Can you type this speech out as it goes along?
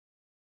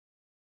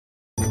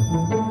So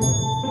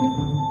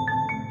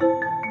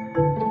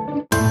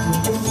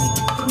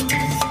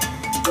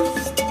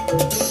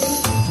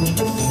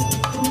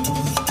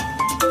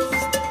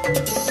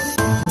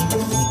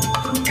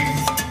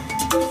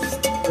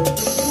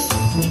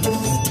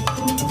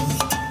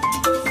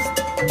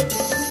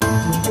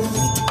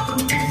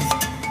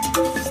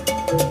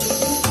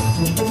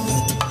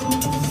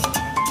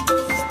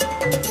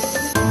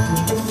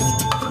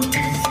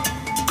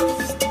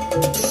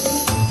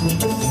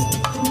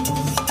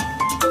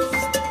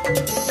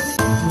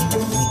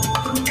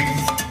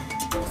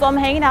I'm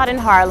hanging out in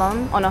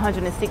Harlem on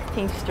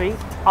 116th Street,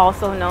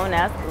 also known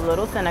as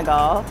Little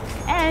Senegal.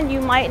 And you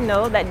might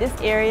know that this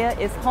area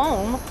is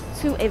home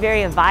to a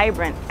very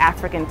vibrant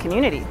African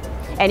community.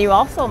 And you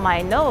also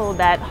might know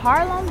that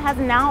Harlem has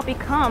now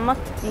become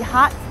the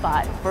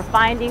hotspot for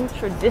finding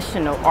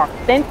traditional,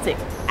 authentic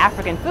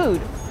African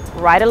food.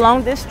 Right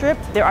along this strip,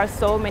 there are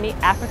so many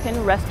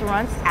African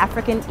restaurants,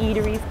 African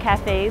eateries,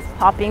 cafes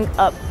popping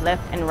up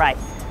left and right.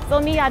 So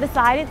I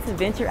decided to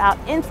venture out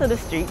into the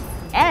streets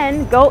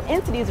and go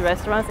into these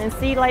restaurants and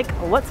see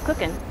what's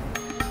cooking.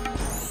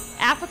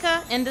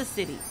 Africa in the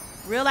city.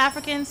 Real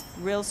Africans,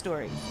 real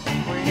stories.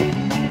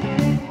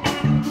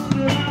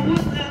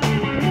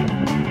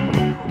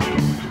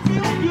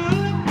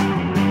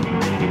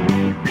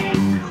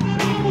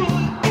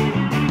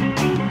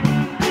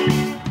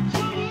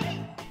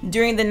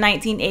 During the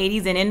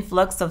 1980s, an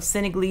influx of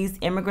Senegalese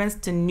immigrants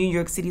to New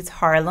York City's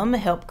Harlem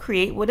helped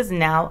create what is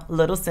now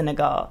Little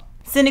Senegal.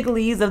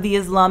 Senegalese of the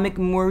Islamic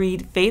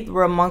Murid faith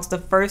were amongst the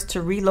first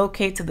to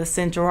relocate to the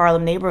central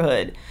Harlem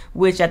neighborhood,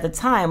 which at the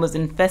time was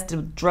infested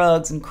with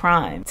drugs and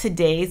crime.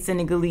 Today,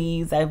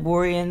 Senegalese,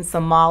 Ivorians,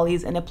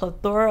 Somalis, and a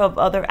plethora of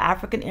other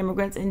African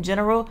immigrants in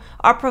general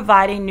are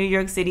providing New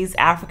York City's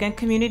African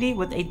community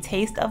with a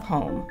taste of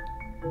home.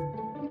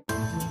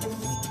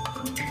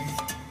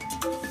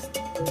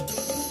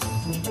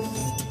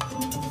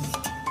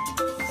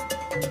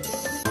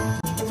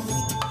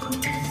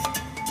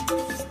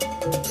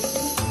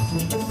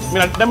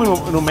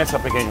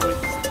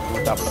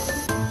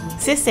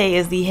 Cissé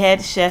is the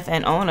head chef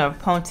and owner of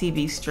Ponty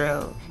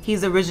Bistro.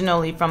 He's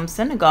originally from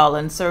Senegal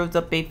and serves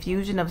up a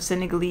fusion of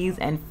Senegalese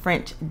and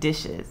French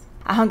dishes.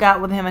 I hung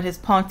out with him at his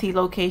Ponty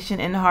location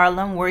in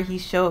Harlem, where he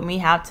showed me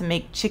how to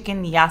make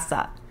chicken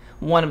yassa,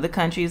 one of the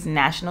country's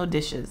national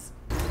dishes.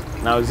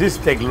 Now this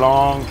takes a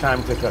long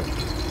time to cook.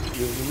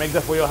 You make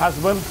that for your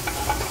husband,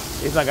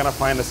 he's not gonna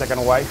find a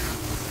second wife.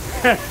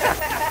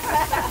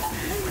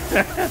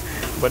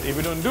 But if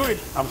you don't do it,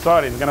 I'm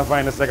sorry, he's gonna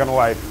find a second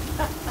wife.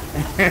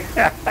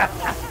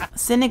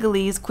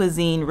 Senegalese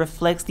cuisine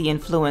reflects the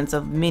influence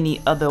of many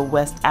other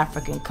West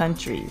African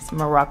countries,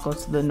 Morocco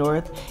to the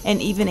north,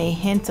 and even a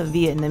hint of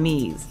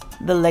Vietnamese.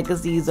 The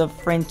legacies of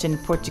French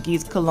and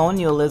Portuguese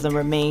colonialism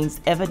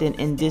remains evident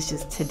in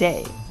dishes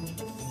today.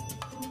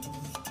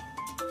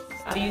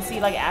 Do you see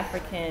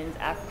Africans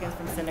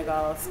from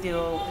Senegal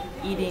still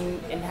eating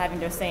and having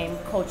their same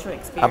cultural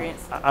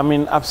experience? I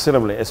mean,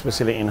 absolutely,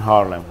 especially in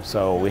Harlem.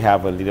 So we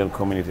have a little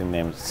community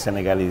named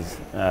Senegalese,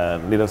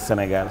 Little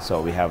Senegal.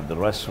 So we have the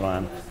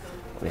restaurant,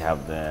 we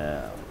have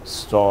the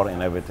store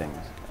and everything.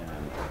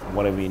 And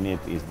whatever you need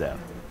is there.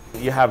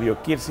 You have your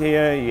kids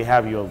here, you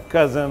have your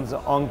cousins,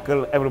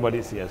 uncle,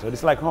 everybody's here. So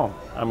it's like home.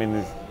 I mean,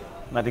 it's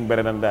nothing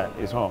better than that.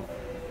 It's home.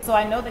 So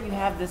I know that you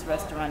have this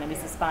restaurant and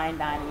this is fine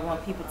dining. You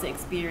want people to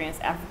experience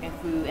African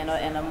food in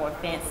a more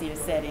fancier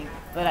setting.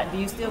 But do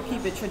you still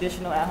keep it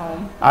traditional at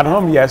home? At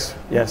home, yes,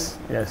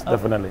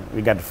 definitely.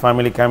 We got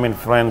family coming,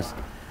 friends,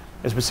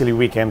 especially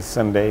weekends,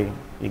 Sunday.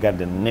 You got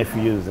the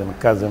nephews and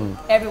cousins.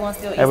 Everyone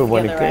still eats together,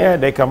 right? Yeah,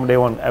 they come. They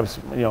want,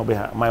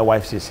 my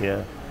wife is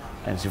here,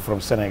 and she's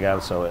from Senegal.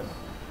 So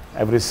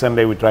every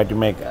Sunday we try to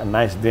make a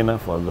nice dinner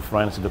for the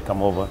friends to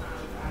come over,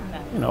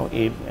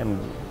 eat and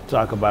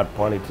talk about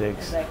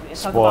politics, exactly.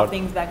 Sport. Talk about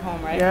things back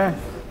home, right? Yeah.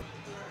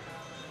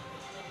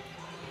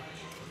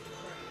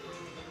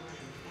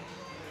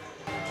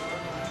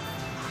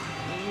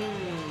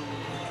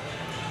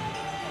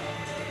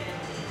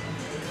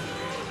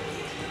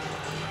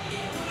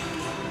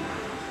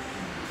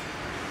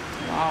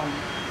 Wow.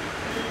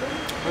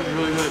 That's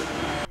really good.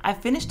 I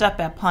finished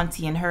up at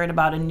Ponty and heard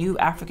about a new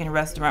African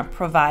restaurant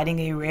providing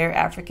a rare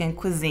African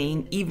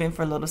cuisine even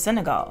for Little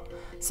Senegal.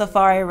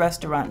 Safari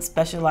Restaurant,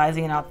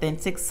 specializing in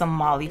authentic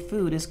Somali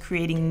food, is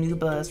creating new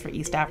buzz for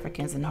East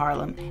Africans in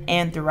Harlem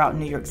and throughout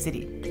New York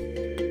City.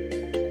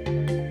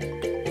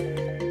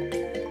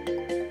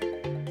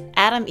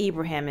 Adam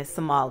Ibrahim is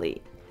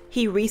Somali.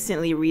 He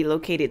recently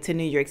relocated to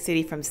New York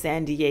City from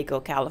San Diego,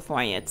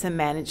 California to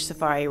manage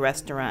Safari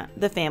Restaurant,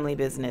 the family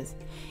business.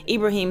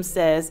 Ibrahim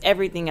says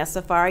everything at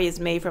Safari is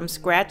made from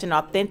scratch and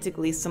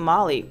authentically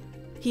Somali.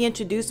 He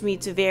introduced me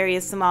to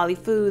various Somali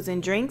foods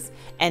and drinks,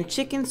 and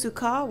chicken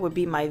sukkah would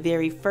be my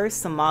very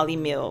first Somali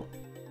meal.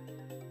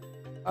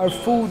 Our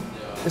food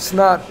is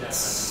not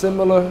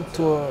similar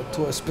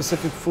to a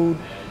specific food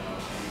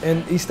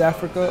in East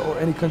Africa or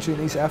any country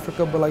in East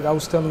Africa, but like I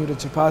was telling you, the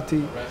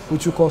chapati,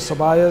 which you call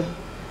sabaya,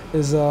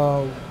 is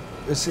a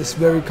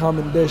very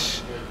common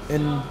dish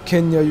in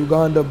Kenya,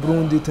 Uganda,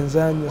 Burundi,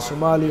 Tanzania,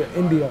 Somalia,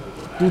 India.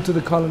 Due to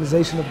the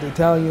colonization of the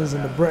Italians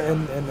and the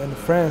Britain and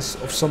France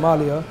of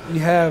Somalia, we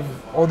have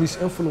all these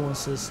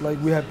influences.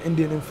 Like we have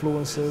Indian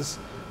influences,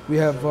 we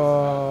have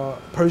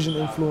Persian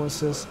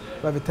influences,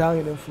 we have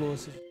Italian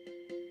influences.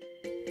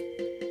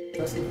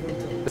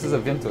 This is a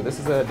vinto. This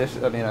is a dish,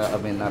 I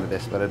mean not a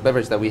dish, but a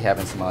beverage that we have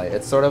in Somalia.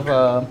 It's sort of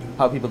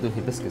how people do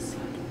hibiscus,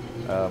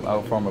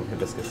 our form of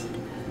hibiscus.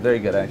 Very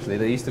good, actually.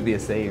 There used to be a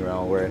saying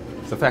around where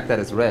it's the fact that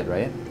it's red,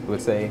 right? We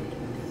would say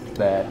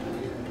that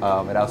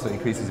it also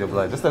increases your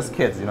blood, just as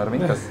kids, you know what I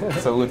mean?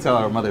 So we would tell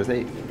our mothers,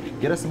 hey,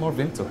 get us some more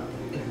vinto.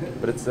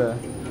 But it's, you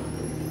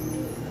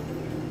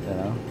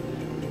know,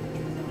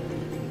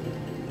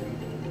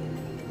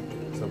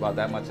 so about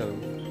that much of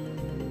vinto.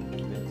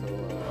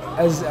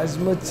 As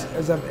much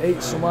as I've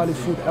ate Somali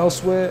food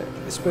elsewhere,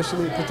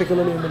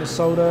 particularly in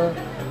Minnesota,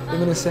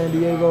 even in San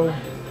Diego,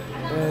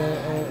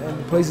 and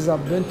the places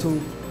I've been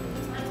to,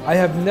 I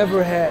have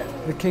never had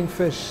the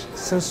kingfish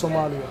since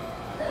Somalia,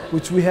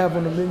 which we have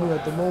on the menu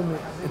at the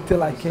moment,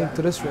 until I came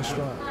to this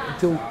restaurant,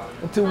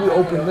 until we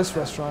opened this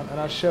restaurant, and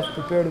our chef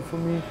prepared it for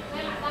me,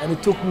 and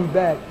it took me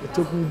back. It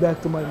took me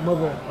back to my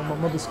mother and my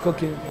mother's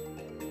cooking.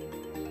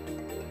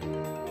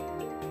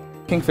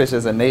 Kingfish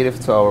is a native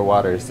to our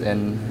waters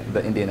in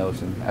the Indian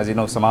Ocean. As you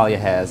know, Somalia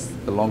has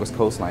the longest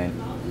coastline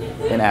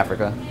in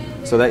Africa,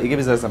 so that it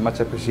gives us a much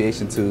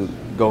appreciation to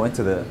go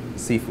into the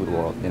seafood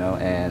world, you know,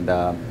 and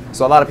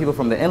so a lot of people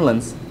from the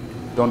inlands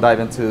don't dive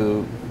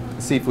into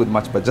seafood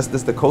much, but just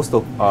the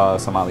coastal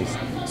Somalis.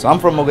 So I'm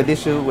from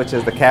Mogadishu, which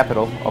is the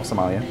capital of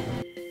Somalia.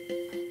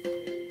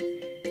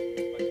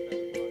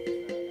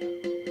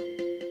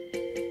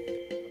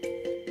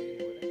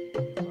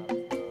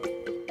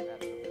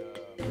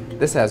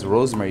 This has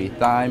rosemary,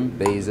 thyme,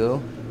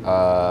 basil,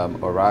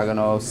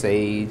 oregano,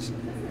 sage.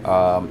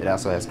 It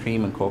also has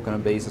cream and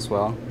coconut base as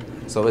well.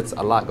 So it's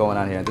a lot going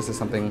on here. This is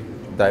something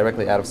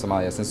directly out of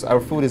Somalia. Since our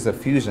food is a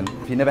fusion.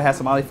 If you never had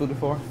Somali food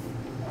before,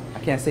 I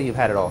can't say you've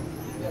had it all.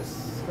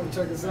 Yes, come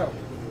check us out.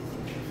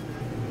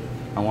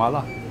 And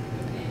voila.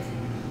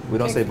 We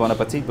don't say bon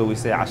appetit, but we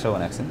say asho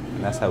in accent,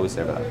 and that's how we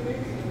serve it up.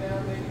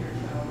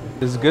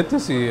 It's good to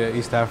see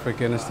East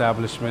African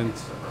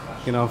establishments,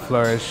 you know,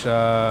 flourish.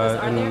 Are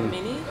there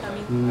many?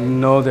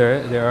 No,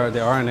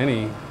 there aren't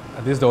any.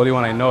 This is the only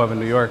one I know of in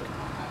New York,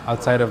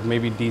 outside of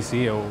maybe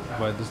DC,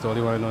 but this is the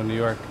only one I know in New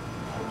York.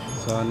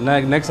 So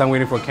next I'm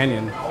waiting for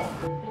Kenyan.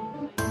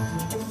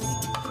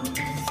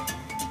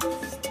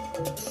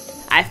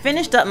 I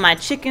finished up my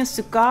chicken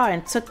sukkah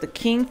and took the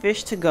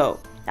kingfish to go.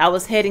 I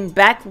was heading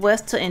back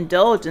west to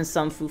indulge in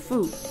some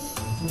fufu.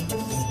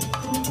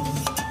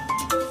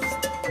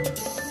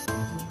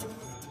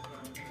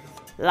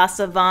 La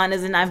Savane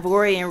is an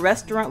Ivorian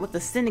restaurant with a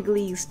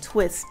Senegalese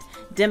twist.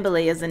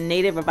 Dembele is a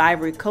native of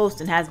Ivory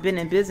Coast and has been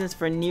in business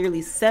for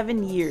nearly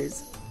 7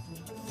 years.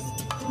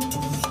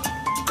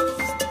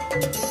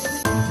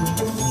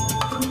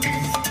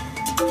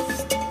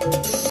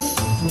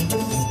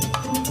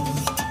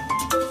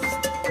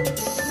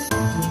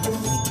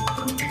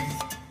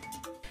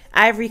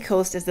 Ivory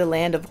Coast is the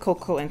land of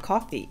cocoa and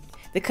coffee.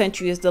 The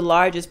country is the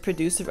largest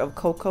producer of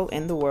cocoa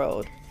in the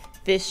world.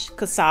 Fish,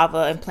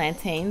 cassava, and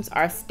plantains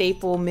are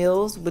staple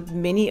meals, with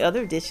many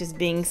other dishes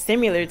being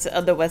similar to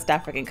other West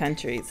African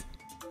countries.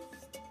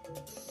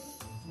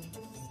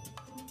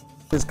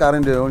 He's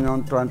cutting the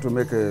onion, trying to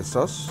make a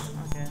sauce.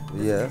 Okay.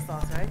 Yeah. This is the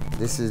sauce, right?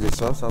 This is the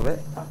sauce of it.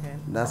 Okay.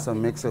 That's a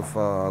mix of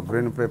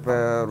green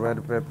pepper,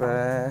 red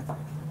pepper,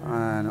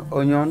 and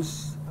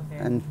onions,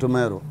 Okay. and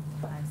tomato.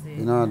 I see.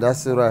 You know,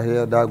 that's it right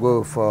here. That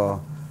go for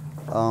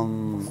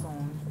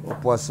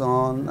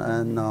poisson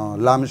and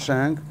lamb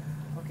shank.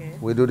 Okay.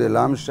 We do the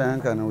lamb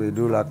shank, and we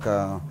do like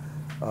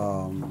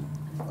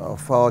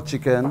for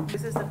chicken.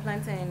 This is the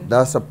plantain.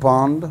 That's a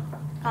pound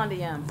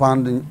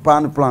Pound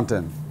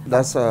plantain.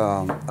 That's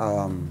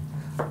palm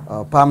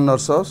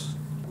nut sauce.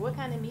 What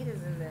kind of meat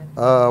is in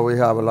there? We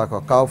have like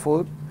a cow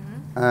foot,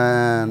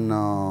 and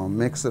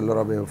mix a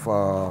little bit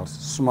of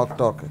smoked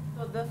turkey.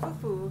 So the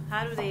fufu,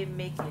 how do they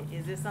make it?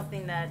 Is it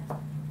something that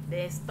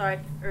they start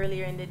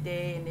earlier in the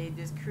day and they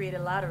just create a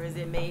lot, or is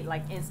it made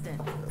like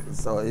instant?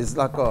 So it's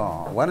like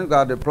when you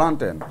got the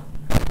plantain,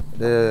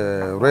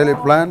 they really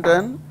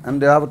plantain, and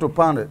they have to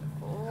pound it.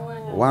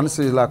 Once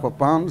it's like a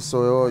pound,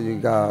 so you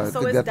got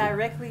So to it's get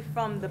directly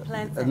from the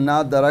plantain?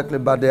 not directly,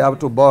 but they have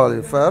to boil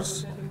it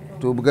first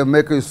to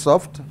make it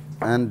soft,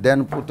 and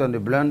then put on the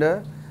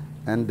blender,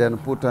 and then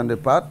put on the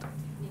pot,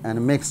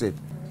 and mix it.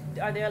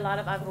 Are there a lot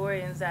of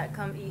Ivorians that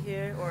come eat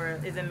here, or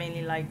is it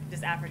mainly like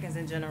just Africans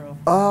in general?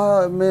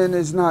 I mean,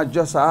 it's not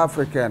just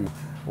African.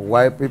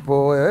 White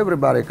people,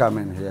 everybody come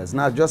in here. It's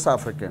not just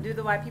African. Do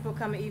the white people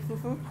come and eat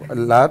fufu? A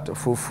lot,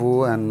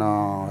 fufu, and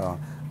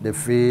the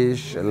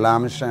fish,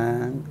 lamb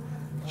shank,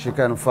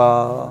 chicken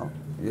pho.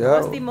 Yeah.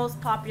 What's the most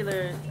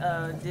popular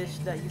dish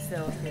that you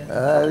sell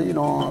here? You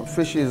know,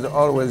 fish is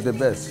always the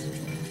best.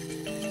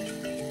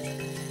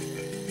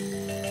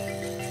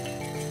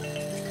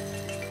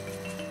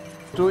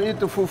 To eat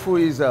the fufu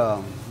is,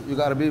 you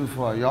gotta be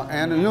before.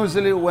 And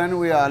usually when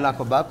we are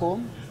like back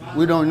home,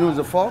 We don't use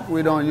a fork.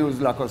 We don't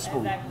use like a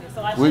spoon. Exactly.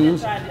 So I We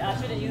use,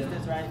 shouldn't use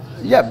this, right?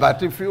 yeah,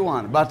 but if you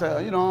want. But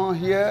you know,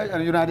 here in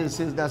the United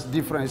States, that's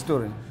different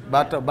story.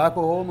 But back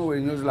home,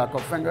 we use like a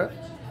finger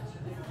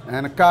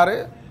and cut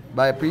it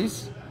by a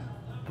piece,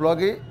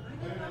 plug it,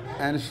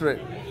 and shred.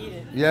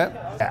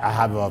 Yeah. I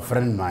have a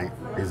friend of mine,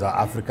 he's an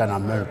African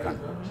American.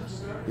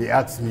 He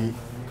asked me,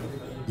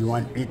 you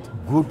want to eat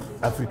good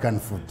African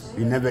food?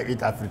 He never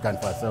eat African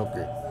food. I said,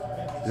 okay,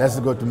 let's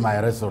go to my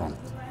restaurant.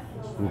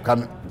 We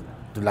come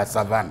to La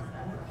Savane.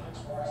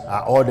 I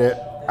order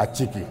a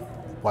chicken,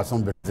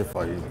 poisson braisé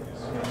for him.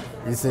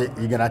 He said,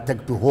 you're gonna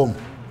take to home.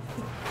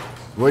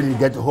 When you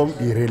get home,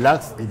 you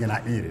relax, you're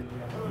gonna eat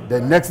it. The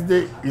next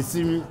day, you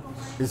see me,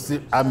 you see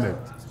Ahmed,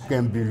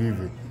 can't believe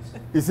it.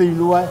 He said, you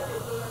know what?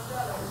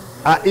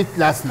 I ate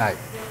last night,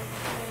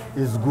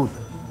 it's good.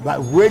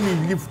 But when you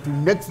leave to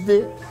next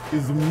day,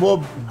 it's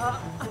more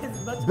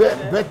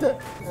better.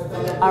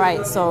 All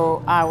right,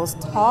 so I was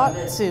taught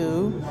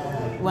to,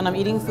 when I'm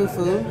eating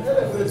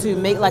fufu, to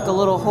make like a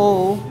little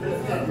hole.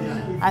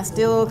 I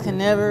still can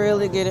never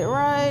really get it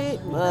right,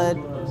 but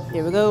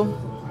here we go.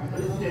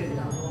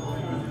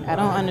 I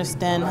don't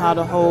understand how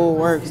the hole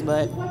works,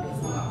 but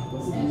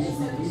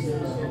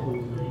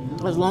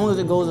as long as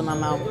it goes in my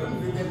mouth,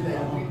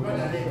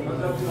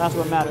 that's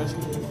what matters.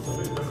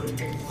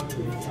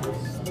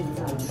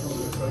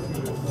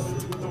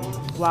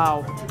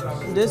 Wow,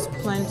 this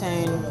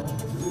plantain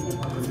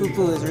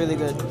fufu is really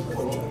good.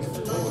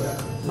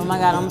 Oh my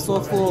God, I'm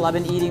so full. I've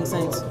been eating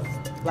since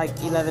like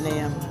 11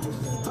 a.m.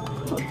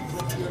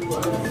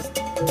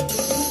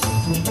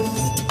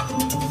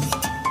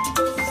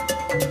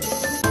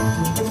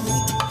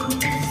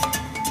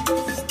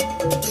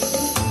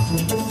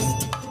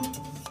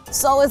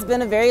 So it's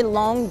been a very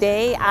long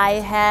day. I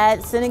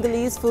had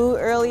Senegalese food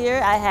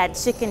earlier. I had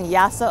chicken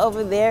yassa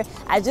over there.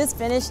 I just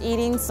finished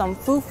eating some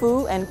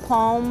fufu and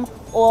palm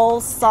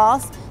oil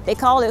sauce. They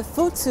call it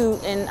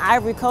futu in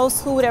Ivory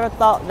Coast. Who would ever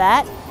thought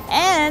that?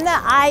 And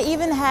I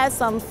even had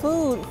some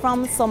food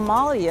from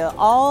Somalia,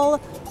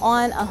 all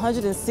on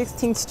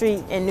 116th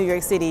Street in New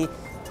York City.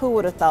 Who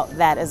would have thought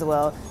that as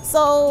well?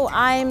 So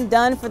I'm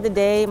done for the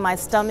day. My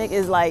stomach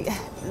is like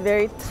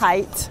very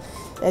tight,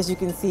 as you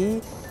can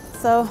see.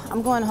 So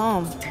I'm going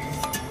home.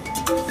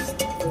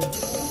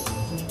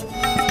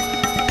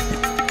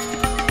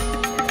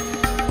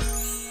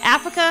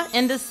 Africa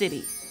in the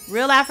city.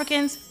 Real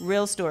Africans,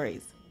 real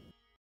stories.